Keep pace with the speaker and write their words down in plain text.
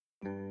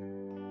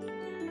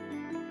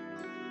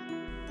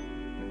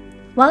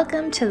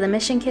Welcome to the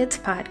Mission Kids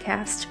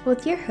Podcast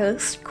with your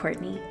host,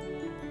 Courtney.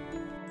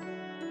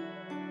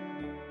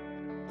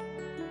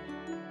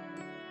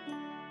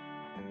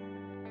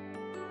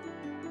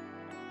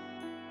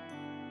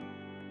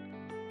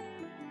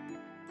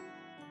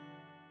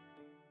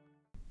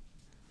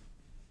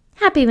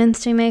 Happy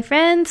Wednesday, my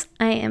friends.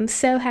 I am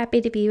so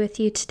happy to be with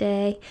you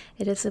today.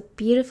 It is a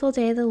beautiful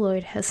day the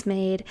Lord has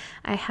made.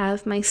 I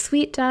have my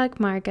sweet dog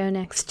Margot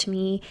next to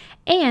me,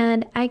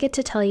 and I get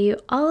to tell you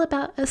all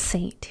about a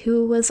saint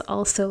who was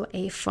also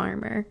a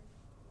farmer.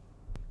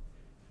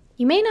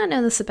 You may not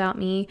know this about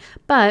me,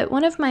 but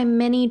one of my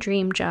many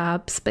dream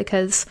jobs,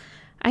 because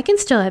I can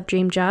still have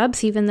dream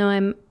jobs even though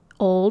I'm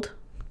old,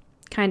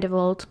 kind of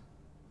old,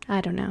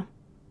 I don't know.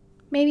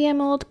 Maybe I'm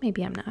old,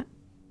 maybe I'm not.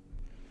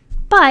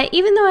 But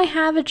even though I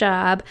have a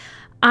job,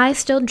 I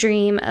still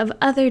dream of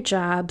other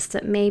jobs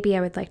that maybe I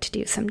would like to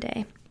do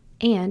someday.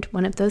 And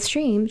one of those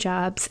dream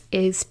jobs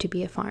is to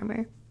be a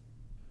farmer.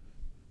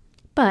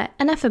 But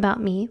enough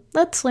about me.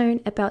 Let's learn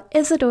about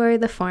Isadore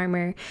the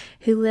farmer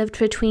who lived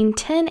between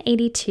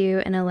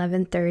 1082 and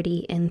 1130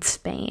 in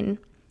Spain.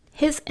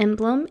 His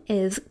emblem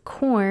is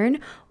corn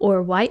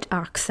or white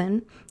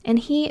oxen, and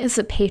he is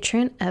a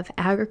patron of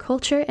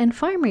agriculture and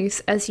farmers,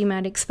 as you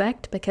might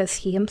expect, because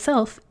he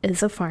himself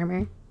is a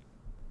farmer.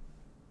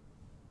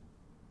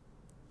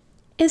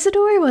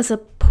 Isadore was a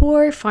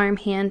poor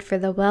farmhand for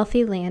the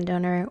wealthy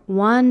landowner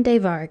Juan de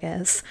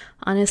Vargas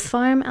on his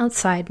farm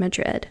outside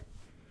Madrid.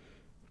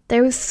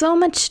 There was so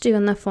much to do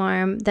on the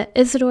farm that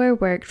Isadore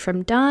worked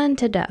from dawn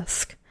to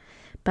dusk.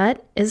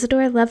 But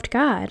Isadore loved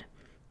God,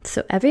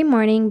 so every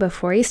morning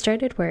before he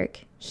started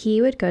work, he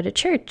would go to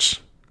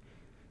church.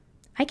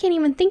 I can't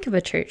even think of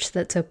a church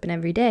that's open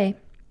every day.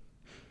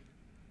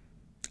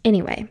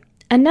 Anyway,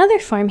 another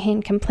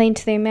farmhand complained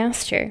to their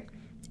master,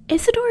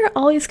 "Isadore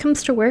always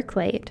comes to work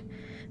late."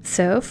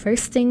 So,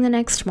 first thing the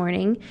next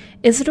morning,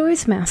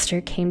 Isadore's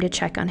master came to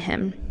check on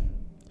him.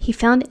 He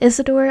found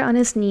Isadore on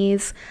his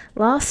knees,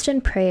 lost in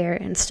prayer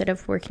instead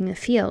of working the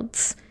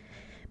fields.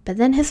 But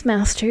then his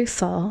master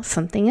saw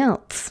something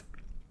else.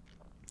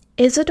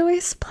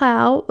 Isadore's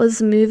plow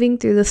was moving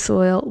through the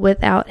soil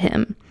without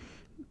him,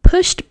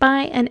 pushed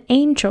by an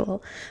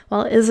angel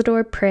while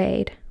Isadore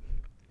prayed.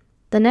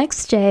 The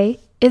next day,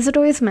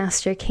 Isadore's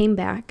master came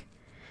back.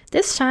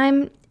 This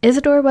time,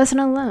 Isadore wasn't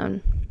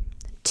alone.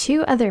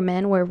 2 other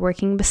men were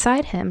working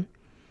beside him.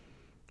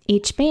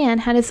 Each man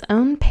had his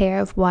own pair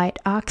of white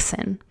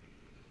oxen.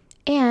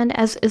 And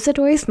as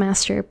Isadore's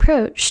master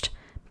approached,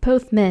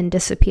 both men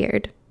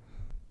disappeared.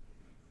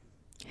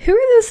 "Who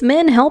are those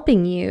men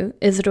helping you?"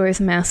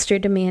 Isadore's master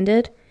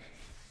demanded.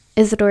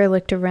 Isadore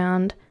looked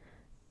around.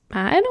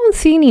 "I don't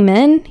see any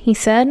men," he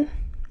said,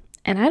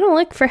 "and I don't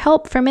look for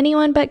help from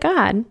anyone but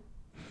God."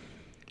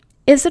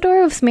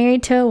 Isadore was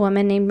married to a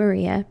woman named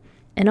Maria,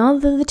 and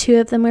although the 2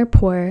 of them were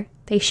poor,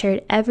 they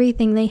shared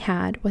everything they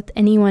had with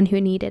anyone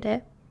who needed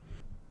it.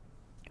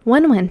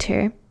 One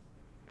winter,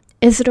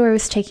 Isadore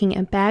was taking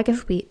a bag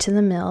of wheat to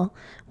the mill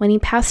when he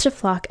passed a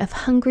flock of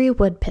hungry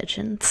wood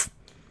pigeons.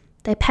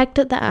 They pecked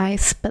at the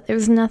ice, but there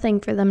was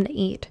nothing for them to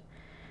eat.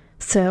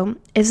 So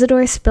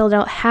Isadore spilled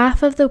out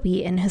half of the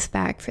wheat in his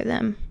bag for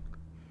them.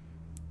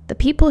 The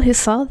people who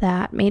saw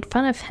that made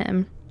fun of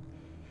him.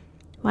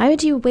 "Why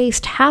would you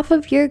waste half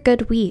of your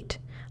good wheat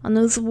on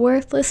those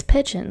worthless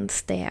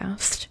pigeons?" they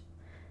asked.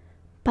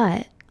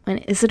 But when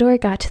Isadore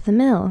got to the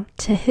mill,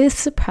 to his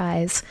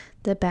surprise,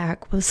 the bag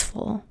was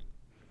full.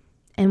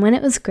 And when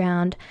it was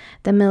ground,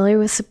 the miller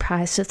was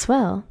surprised as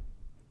well.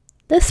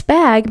 This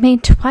bag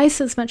made twice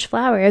as much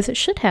flour as it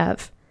should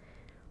have.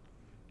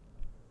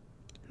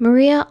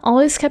 Maria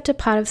always kept a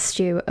pot of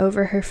stew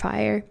over her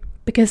fire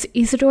because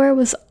Isadore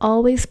was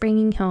always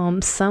bringing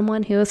home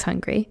someone who was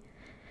hungry.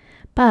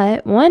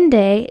 But one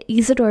day,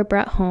 Isadore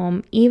brought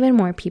home even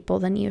more people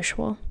than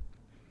usual.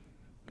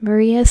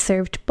 Maria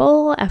served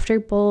bowl after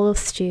bowl of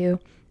stew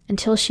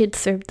until she had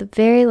served the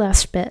very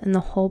last bit in the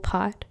whole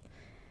pot.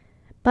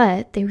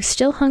 But there were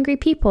still hungry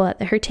people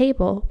at her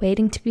table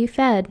waiting to be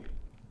fed.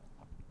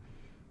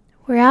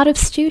 "We're out of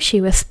stew,"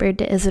 she whispered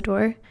to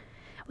Isadore.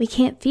 "We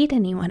can't feed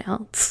anyone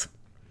else."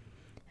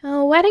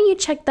 "Oh, why don't you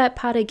check that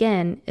pot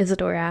again?"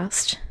 Isadore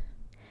asked.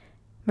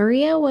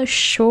 Maria was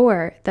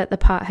sure that the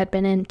pot had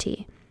been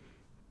empty.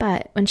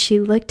 But when she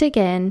looked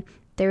again,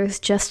 there was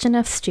just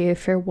enough stew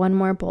for one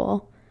more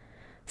bowl.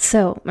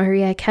 So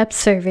Maria kept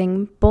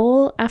serving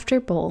bowl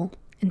after bowl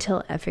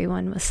until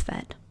everyone was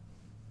fed.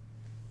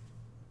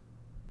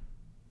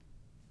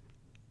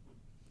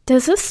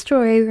 Does this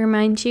story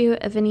remind you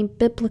of any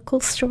biblical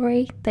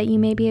story that you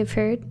maybe have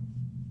heard?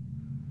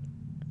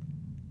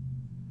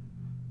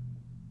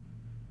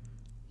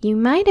 You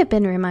might have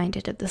been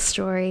reminded of the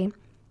story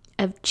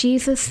of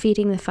Jesus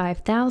feeding the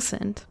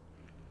 5,000,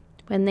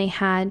 when they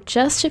had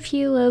just a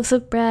few loaves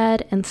of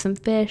bread and some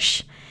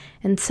fish,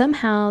 and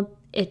somehow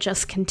it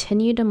just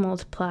continued to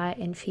multiply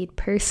and feed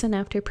person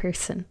after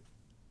person.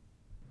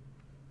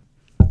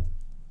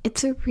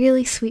 It's a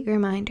really sweet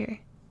reminder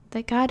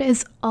that God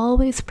is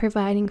always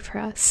providing for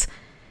us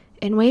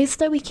in ways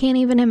that we can't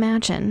even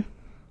imagine.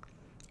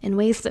 in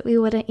ways that we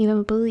wouldn't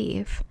even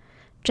believe.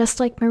 Just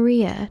like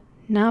Maria,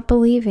 not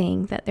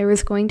believing that there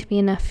was going to be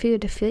enough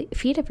food to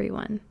feed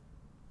everyone.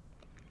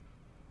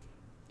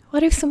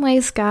 What are some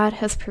ways God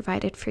has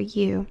provided for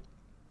you?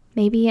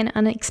 Maybe in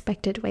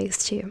unexpected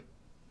ways too.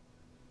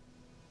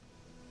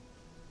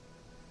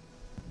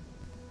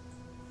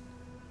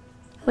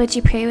 Would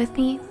you pray with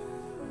me?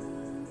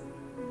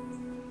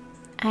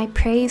 I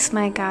praise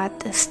my God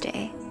this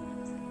day.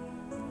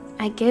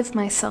 I give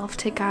myself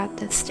to God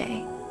this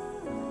day.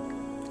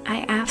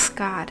 I ask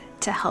God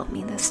to help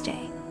me this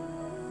day.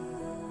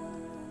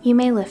 You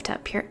may lift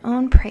up your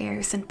own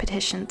prayers and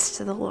petitions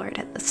to the Lord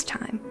at this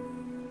time.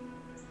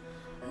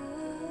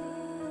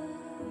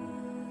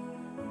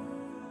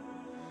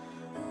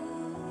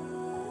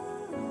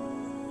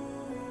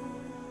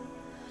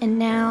 And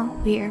now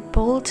we are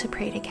bold to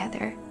pray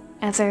together,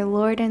 as our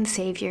Lord and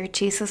Savior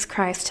Jesus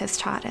Christ has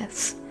taught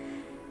us.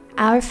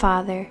 Our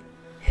Father,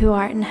 who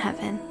art in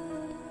heaven,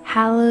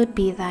 hallowed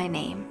be thy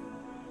name.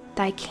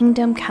 Thy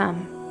kingdom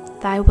come,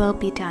 thy will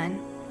be done,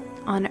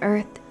 on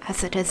earth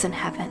as it is in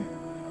heaven.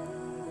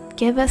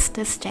 Give us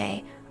this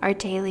day our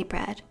daily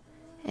bread,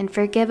 and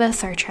forgive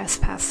us our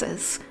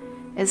trespasses,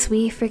 as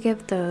we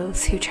forgive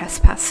those who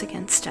trespass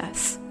against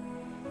us.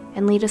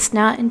 And lead us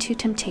not into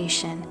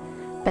temptation,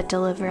 but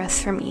deliver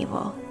us from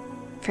evil.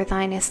 For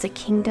thine is the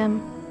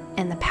kingdom,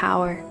 and the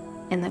power,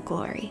 and the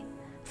glory,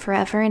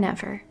 forever and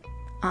ever.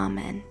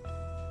 Amen.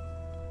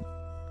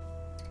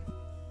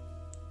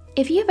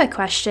 If you have a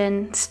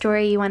question,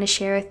 story you want to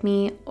share with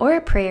me, or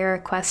a prayer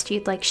request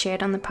you'd like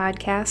shared on the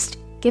podcast,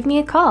 give me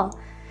a call.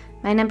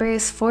 My number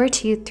is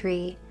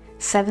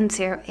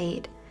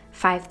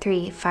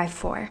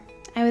 423-708-5354.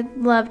 I would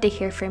love to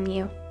hear from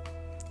you.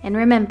 And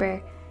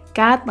remember,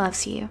 God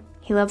loves you.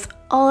 He loves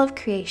all of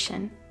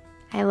creation.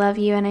 I love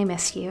you and I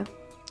miss you.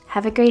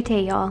 Have a great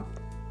day, y'all.